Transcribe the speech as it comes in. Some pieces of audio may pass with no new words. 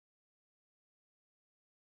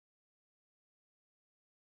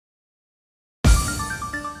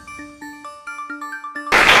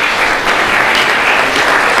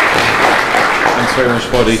very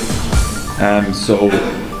much, Buddy. So,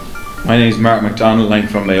 my name is Mark McDonnell, I'm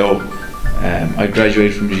from Mayo. I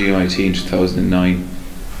graduated from GMIT in 2009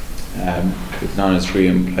 with an honours degree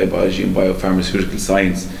in applied biology and biopharmaceutical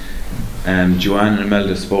science. Joanne and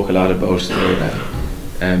Imelda spoke a lot about their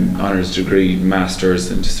honours degree,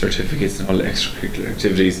 masters and certificates and all the extracurricular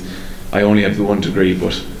activities. I only have the one degree,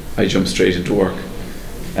 but I jumped straight into work.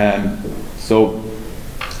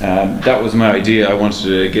 That was my idea. I wanted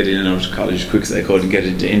to get in and out of college as quick as I could and get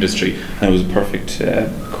into industry, and it was a perfect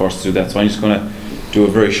course to do that. So I'm just going to do a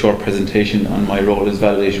very short presentation on my role as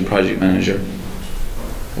validation project manager.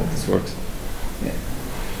 Hope this works. Yeah.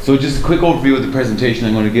 So just a quick overview of the presentation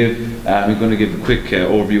I'm going to give. I'm going to give a quick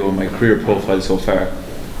overview of my career profile so far.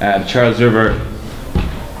 Charles River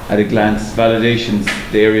at a glance, validations,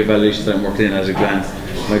 the area of validations that I'm working in at a glance.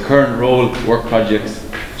 My current role, work projects,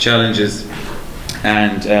 challenges,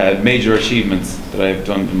 and major achievements that I've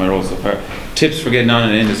done in my role so far. Tips for getting on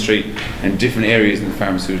in industry and different areas in the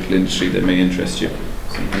pharmaceutical industry that may interest you.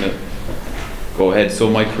 So I'm going to go ahead. So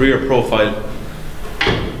my career profile.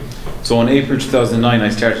 So in April 2009 I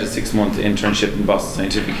started a 6-month internship in Boston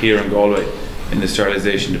Scientific here in Galway in the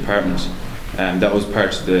sterilisation department. That was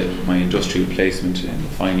part of my industrial placement in the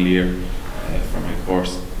final year for my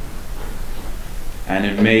course. And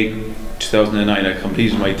in May 2009 I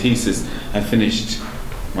completed my thesis and finished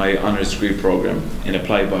my honours degree program in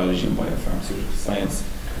applied biology and biopharmaceutical science.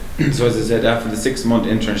 So as I said, after the 6-month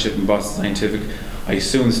internship in Boston Scientific, I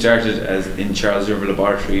soon started in Charles River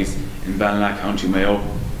Laboratories in Ballina, County Mayo,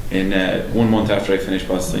 in 1 month after I finished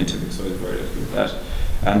Boston Scientific, so I was very lucky with that.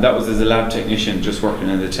 And that was as a lab technician, just working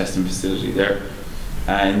in the testing facility there.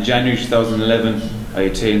 In January 2011, I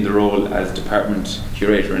attained the role as department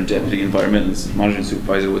curator and deputy environmental monitoring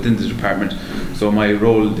supervisor within the department. So my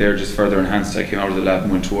role there just further enhanced. I came out of the lab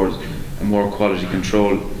and went towards a more quality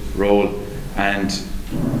control role. And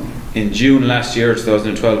in June last year,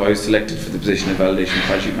 2012, I was selected for the position of validation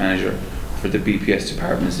project manager for the BPS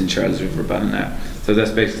departments in Charles River, Ballina. So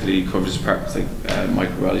that's basically covers departments like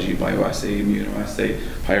microbiology, bioassay,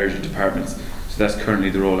 immunoassay, pyrology departments. So that's currently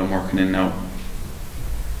the role I'm working in now.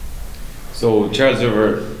 So Charles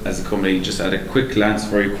River as a company, just at a quick glance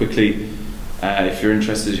very quickly, if you're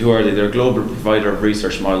interested, who are they? They're a global provider of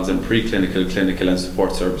research models and preclinical, clinical and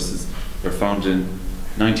support services. They're founded in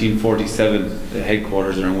 1947. The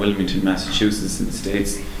headquarters are in Wilmington, Massachusetts in the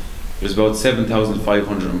States. There's about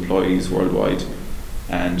 7,500 employees worldwide,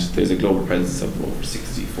 and there's a global presence of over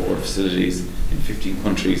 64 facilities in 15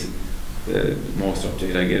 countries. The most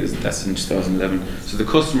update I get is that's in 2011. So the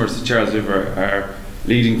customers of Charles River are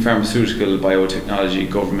leading pharmaceutical, biotechnology,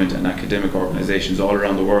 government and academic organisations all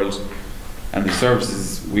around the world. And the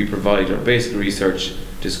services we provide are basic research,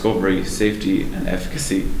 discovery, safety and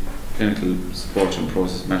efficacy, clinical support and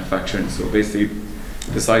process manufacturing. So basically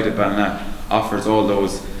the site at Ballina offers all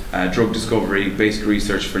those drug discovery, basic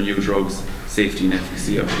research for new drugs, safety and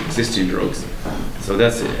efficacy of existing drugs. So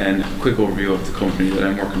that's a quick overview of the company that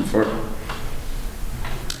I'm working for.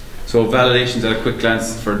 So validations at a quick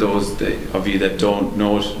glance, for those of you that don't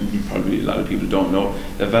know it, probably a lot of people don't know,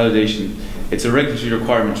 that validation, it's a regulatory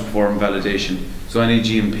requirement to perform validation. So any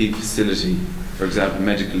GMP facility, for example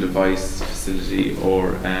medical device facility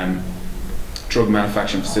or drug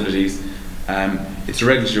manufacturing facilities, it's a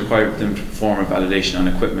regulatory requirement for them to perform a validation on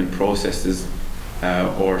equipment, processes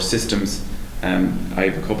or systems. I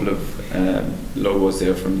have a couple of logos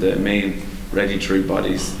there from the main regulatory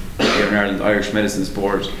bodies here in Ireland, the Irish Medicines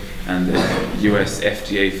Board and the US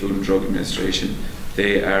FDA, Food and Drug Administration.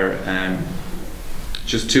 They are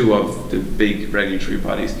just two of the big regulatory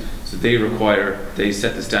bodies. So they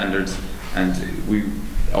set the standards, and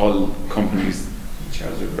all companies,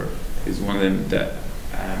 Charles River is one of them, that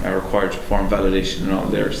are required to perform validation in all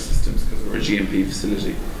their systems because we're a GMP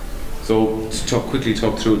facility. So to quickly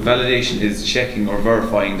talk through it, validation is checking or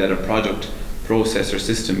verifying that a product, process or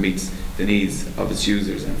system meets the needs of its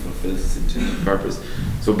users and fulfills its intended purpose.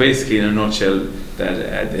 So basically, in a nutshell,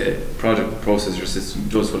 that the product, process or system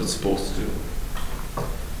does what it's supposed to do.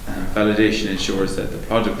 Validation ensures that the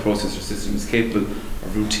product, process or system is capable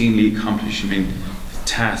of routinely accomplishing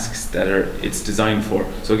tasks that it's designed for.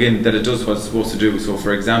 So again, that it does what it's supposed to do. So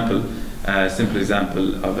for example, a simple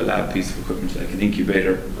example of a lab piece of equipment like an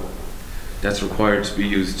incubator that's required to be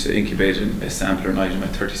used to incubate a sample or an item at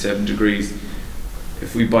 37 degrees.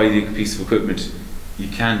 If we buy the piece of equipment, you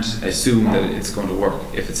can't assume that it's going to work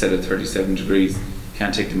if it's set at 37 degrees. You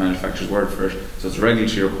can't take the manufacturer's word for it. So it's a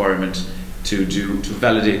regulatory requirement to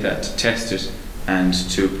validate that, to test it, and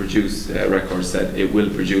to produce records that it will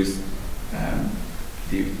produce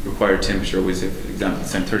the required temperature, which, for example,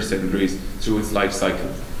 it's 37 degrees through its life cycle.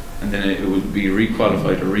 and then it would be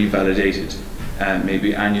requalified or revalidated,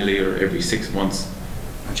 maybe annually or every 6 months,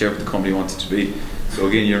 whichever the company wants it to be. So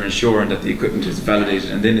again, you're ensuring that the equipment is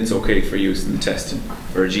validated, and then it's okay for use in the testing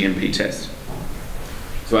for a GMP test.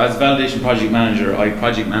 So as validation project manager, I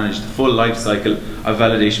project manage the full life cycle of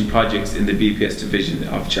validation projects in the BPS division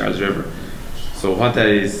of Charles River. So what that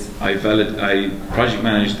is, I project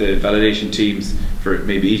manage the validation teams for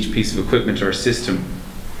maybe each piece of equipment or system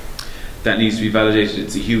that needs to be validated.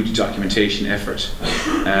 It's a huge documentation effort.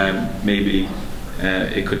 Maybe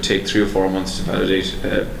it could take 3 or 4 months to validate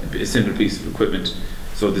a simple piece of equipment.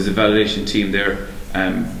 So there's a validation team there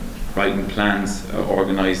writing plans,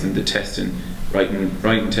 organising the testing,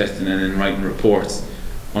 writing testing, and then writing reports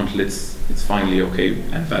until it's finally okay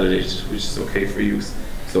and validated, which is okay for use.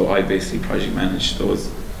 So I basically project manage those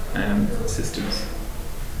systems.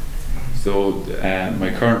 So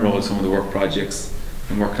my current role, some of the work projects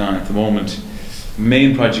I'm working on at the moment.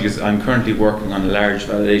 Main project is I'm currently working on a large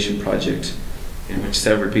validation project in which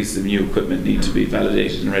several pieces of new equipment need to be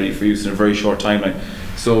validated and ready for use in a very short timeline.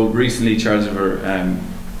 So recently Charles River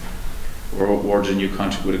were awarded a new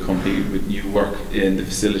contract with a company with new work in the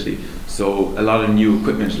facility. So a lot of new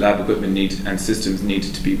equipment, lab equipment and systems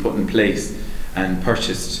needed to be put in place and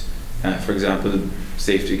purchased. For example,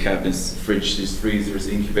 safety cabinets, fridges, freezers,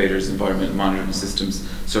 incubators, environmental monitoring systems,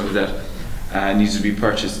 stuff like that needs to be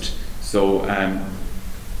purchased. So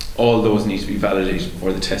all those need to be validated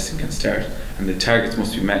before the testing can start, and the targets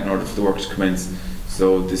must be met in order for the work to commence.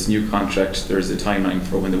 So this new contract, there's a timeline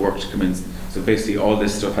for when the work to commence. So basically all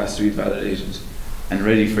this stuff has to be validated and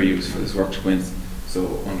ready for use for this work to commence.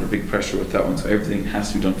 So under big pressure with that one, so everything has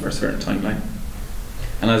to be done for a certain timeline.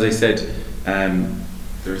 And as I said,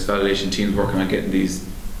 there's validation teams working on getting these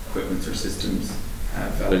equipment or systems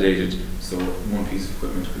validated. So one piece of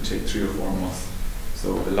equipment could take 3 or 4 months.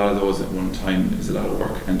 So a lot of those at one time is a lot of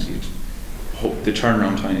work, and the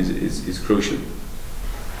turnaround time is crucial.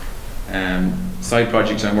 Side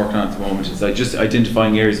project I'm working on at the moment is just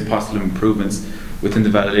identifying areas of possible improvements within the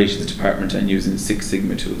validations department and using Six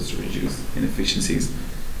Sigma tools to reduce inefficiencies.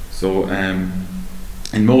 So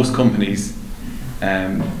in most companies,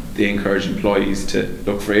 they encourage employees to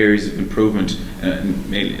look for areas of improvement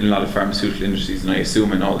in a lot of pharmaceutical industries, and I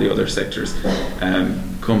assume in all the other sectors.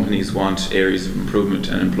 Companies want areas of improvement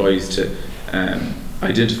and employees to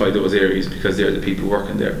identify those areas because they're the people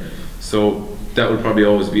working there. So that will probably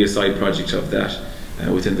always be a side project of that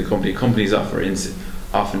within the company. Companies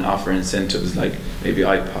often offer incentives like maybe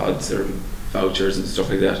iPods or vouchers and stuff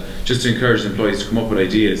like that, just to encourage employees to come up with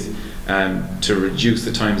ideas to reduce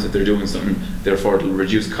the times that they're doing something. Therefore it'll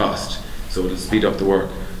reduce cost, so it'll speed up the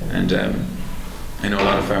work. And I know a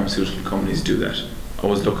lot of pharmaceutical companies do that,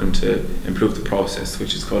 always looking to improve the process,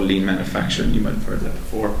 which is called lean manufacturing. You might have heard that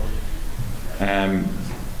before.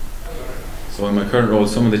 So in my current role,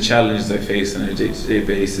 some of the challenges I face on a day-to-day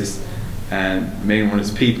basis, the main one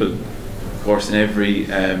is people. Of course, in every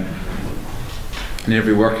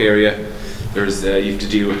work area, there's you have to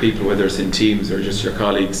deal with people, whether it's in teams or just your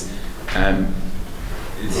colleagues.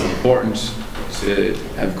 It's important to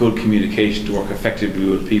have good communication to work effectively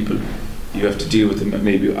with people. You have to deal with them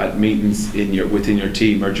maybe at meetings within your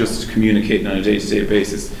team, or just communicating on a day-to-day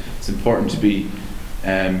basis. It's important to be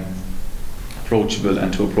approachable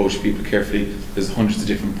and to approach people carefully. There's hundreds of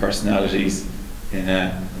different personalities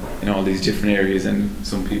in all these different areas, and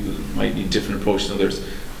some people might need different approaches than others.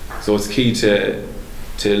 So it's key to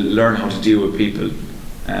learn how to deal with people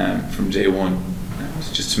from day one,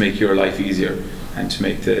 just to make your life easier and to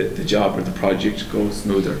make the job or the project go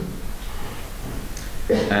smoother.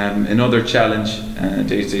 Another challenge,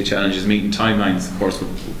 day-to-day challenge, is meeting timelines. Of course,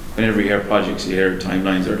 whenever you hear projects, you hear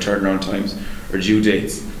timelines or turnaround times or due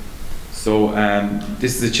dates. So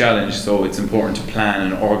this is a challenge, so it's important to plan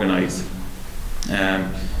and organise,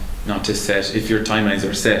 not to set, if your timelines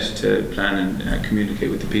are set, to plan and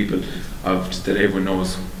communicate with the people that everyone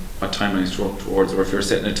knows what timelines to work towards, or if you're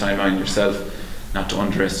setting a timeline yourself, not to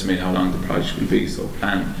underestimate how long the project will be. So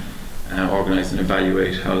plan, organise and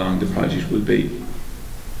evaluate how long the project will be.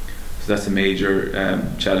 So that's a major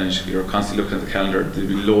challenge. You're constantly looking at the calendar. There'll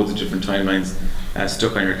be loads of different timelines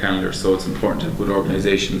stuck on your calendar, so it's important to have good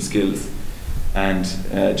organisation skills. And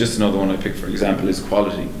just another one I picked for example is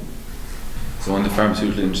quality. So in the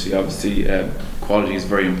pharmaceutical industry, obviously quality is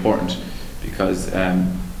very important, because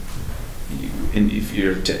if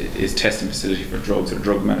you're a testing facility for drugs or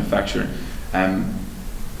drug manufacturing,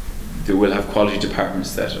 they will have quality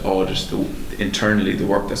departments that audit internally the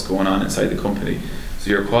work that's going on inside the company. So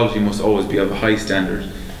your quality must always be of a high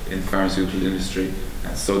standard in the pharmaceutical industry.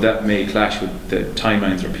 So that may clash with the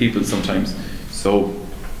timelines or people sometimes. So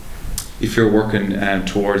if you're working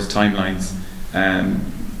towards timelines and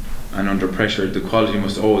under pressure, the quality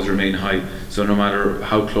must always remain high. So no matter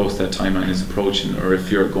how close that timeline is approaching, or if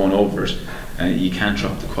you're going over it, you can't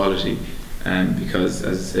drop the quality, because,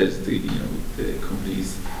 as I said, the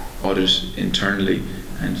companies audit internally,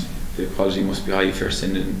 and the quality must be high. If you're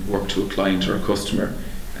sending work to a client or a customer,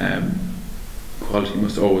 quality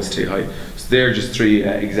must always stay high. So there are just 3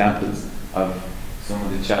 examples of some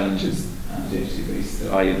of the challenges on a day-to-day basis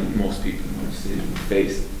that I and most people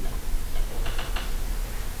face.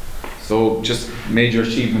 So just major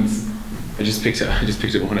achievements. I just picked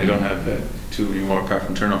it one. I don't have too many more apart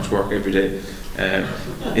from turn up to work every day.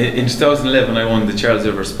 In 2011, I won the Charles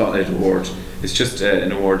Silver Spotlight Award. It's just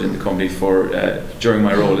an award in the company for during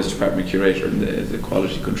my role as department curator in the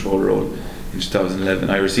quality control role in 2011.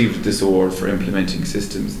 I received this award for implementing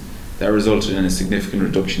systems that resulted in a significant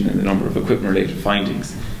reduction in the number of equipment-related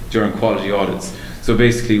findings during quality audits. So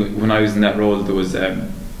basically, when I was in that role, there was a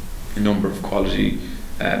number of quality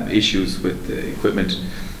issues with the equipment.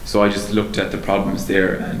 So I just looked at the problems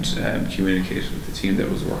there and communicated with the team that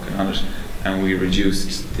was working on it, and we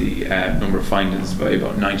reduced the number of findings by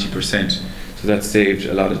about 90%. So that saved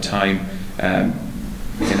a lot of time,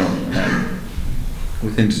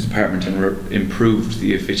 within the department, and improved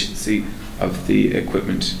the efficiency of the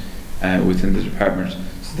equipment within the department.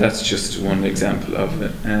 So that's just one example of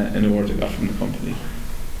an award I got from the company.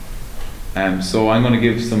 So I'm going to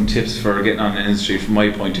give some tips for getting on in the industry from my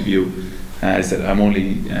point of view. I said I'm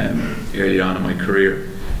only early on in my career,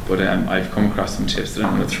 but I've come across some tips that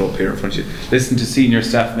I'm going to throw up here in front of you. Listen to senior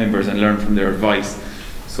staff members and learn from their advice.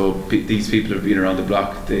 So these people have been around the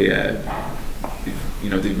block. They've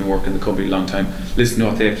been working in the company a long time. Listen to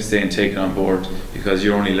what they have to say and take it on board, because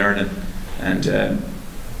you're only learning, and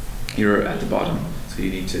you're at the bottom, so you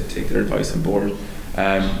need to take their advice on board.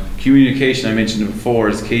 Communication, I mentioned it before,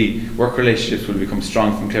 is key. Work relationships will become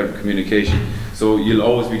strong from clever communication. So you'll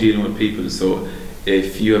always be dealing with people. So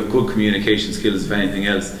if you have good communication skills, if anything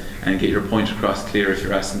else, and get your point across clear, if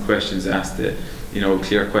you're asking questions, ask the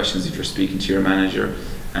clear questions if you're speaking to your manager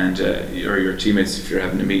and or your teammates if you're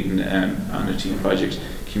having a meeting on a team project.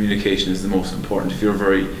 Communication is the most important. If you're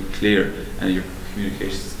very clear and your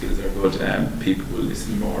communication skills are good, people will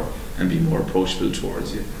listen more and be more approachable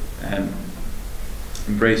towards you.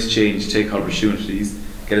 Embrace change, take opportunities,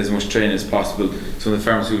 get as much training as possible. So in the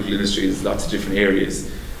pharmaceutical industry, there's lots of different areas.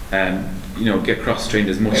 Get cross-trained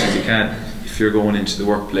as much as you can if you're going into the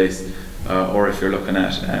workplace, or if you're looking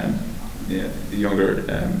at the younger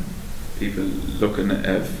people looking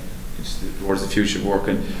towards the future of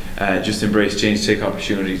working. Just embrace change, take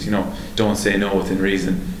opportunities. Don't say no within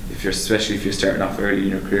reason. Especially if you're starting off early in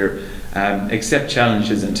your career, accept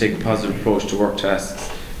challenges and take a positive approach to work tasks.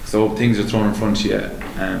 So things are thrown in front of you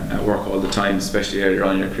at work all the time, especially earlier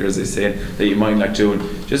on in your career, as I say, that you might like doing.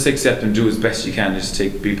 Just accept and do as best you can. Just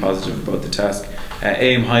be positive about the task.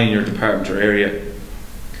 Aim high in your department or area.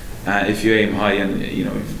 If you aim high, and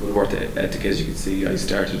if good work ethic, as you can see, I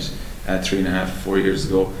started 3.5-4 years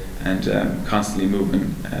ago, and constantly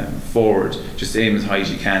moving forward. Just aim as high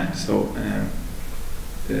as you can. So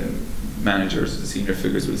the managers, the senior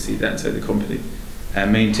figures will see that inside the company.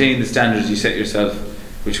 Maintain the standards you set yourself,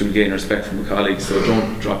 which will gain respect from the colleagues. So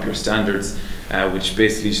don't drop your standards, which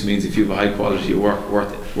basically just means if you have a high quality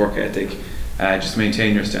work ethic, just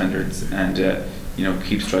maintain your standards and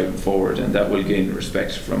keep striving forward, and that will gain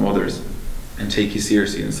respect from others and take you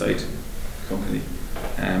seriously inside the company.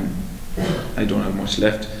 I don't have much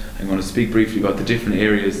left. I'm going to speak briefly about the different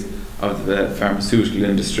areas of the pharmaceutical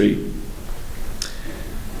industry.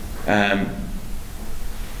 It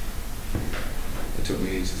took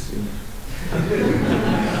me ages to do that.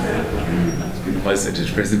 It's been a well-set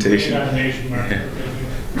presentation.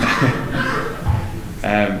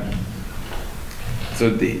 So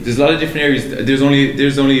there's a lot of different areas. There's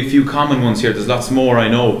only a few common ones here. There's lots more, I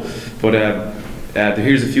know, but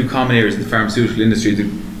here's a few common areas in the pharmaceutical industry. The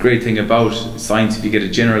great thing about science, if you get a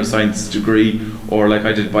general science degree, or like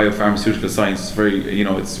I did biopharmaceutical science, it's very,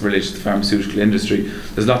 it's related to the pharmaceutical industry.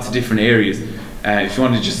 There's lots of different areas. If you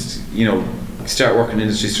want to just, start working in the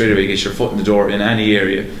industry straight away, get your foot in the door in any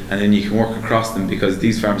area, and then you can work across them, because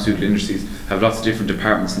these pharmaceutical industries have lots of different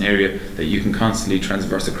departments in area that you can constantly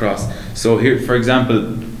transverse across. So here, for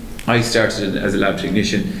example, I started as a lab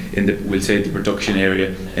technician in we'll say the production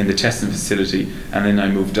area in the testing facility, and then I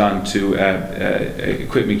moved on to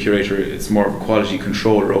equipment curator. It's more of a quality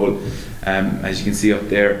control role, as you can see up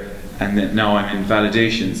there, and then now I'm in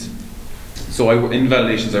validations. So in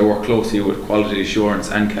validations I work closely with quality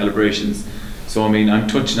assurance and calibrations. So I'm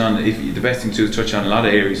touching on, the best thing to do is touch on a lot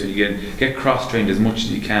of areas, so you get cross-trained as much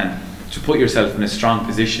as you can to put yourself in a strong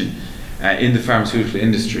position in the pharmaceutical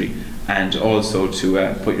industry, and also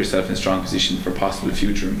to put yourself in a strong position for possible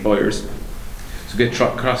future employers. So get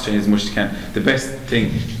cross-trained as much as you can. The best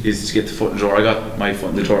thing is to get the foot in the door. I got my foot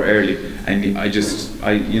in the door early, and you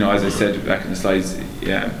know, as I said back in the slides,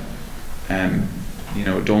 yeah, you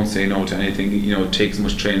know, don't say no to anything. You know, take as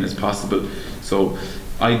much training as possible. So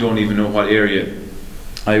I don't even know what area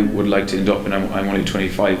I would like to end up in. I'm only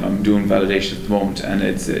 25. I'm doing validation at the moment, and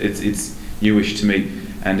it's newish to me,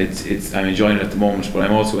 and I'm enjoying it at the moment. But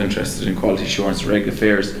I'm also interested in quality assurance and reg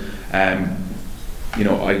affairs. You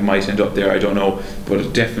know, I might end up there, I don't know,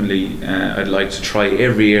 but definitely I'd like to try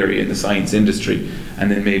every area in the science industry, and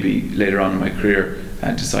then maybe later on in my career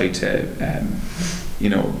decide to, you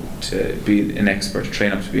know, to be an expert,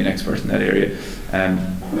 train up to be an expert in that area.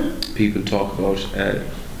 People talk about,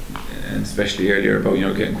 and especially earlier, about, you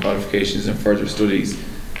know, getting qualifications and further studies.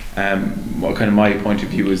 What kind of my point of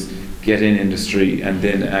view is get in industry and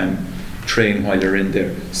then train while you're in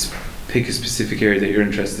there. Pick a specific area that you're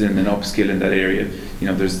interested in and upskill in that area. You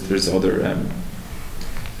know, there's other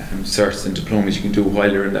certs and diplomas you can do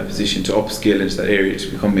while you're in that position to upskill into that area to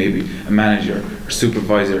become maybe a manager or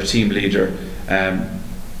supervisor or team leader,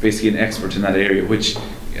 basically an expert in that area, which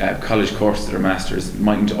college courses or masters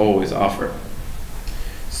mightn't always offer.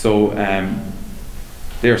 So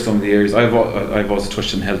there are some of the areas. I've also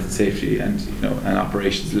touched on health and safety and, you know, and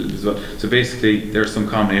operations a little as well. So basically there are some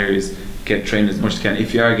common areas. Get trained as much as you can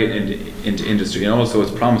if you are getting into industry, and also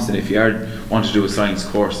it's promising if you want to do a science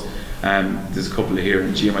course. There's a couple here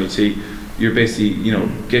in GMIT. You're basically, you know,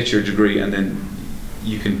 get your degree, and then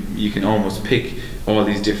you can almost pick all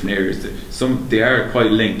these different areas. They are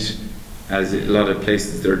quite linked, as a lot of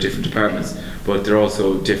places there are different departments, but they're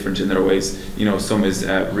also different in their ways. You know, some is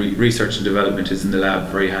research and development is in the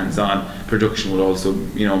lab, very hands-on. Production would also,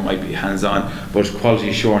 you know, might be hands-on, but quality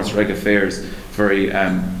assurance, reg affairs, very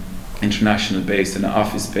international based and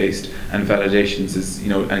office based, and validations is, you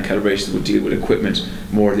know, and calibrations would deal with equipment,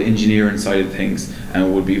 more the engineering side of things,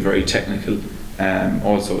 and would be very technical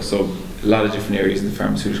also. So a lot of different areas in the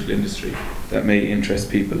pharmaceutical industry that may interest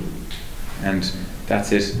people. And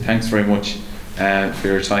that's it. Thanks very much for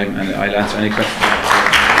your time, and I'll answer any questions.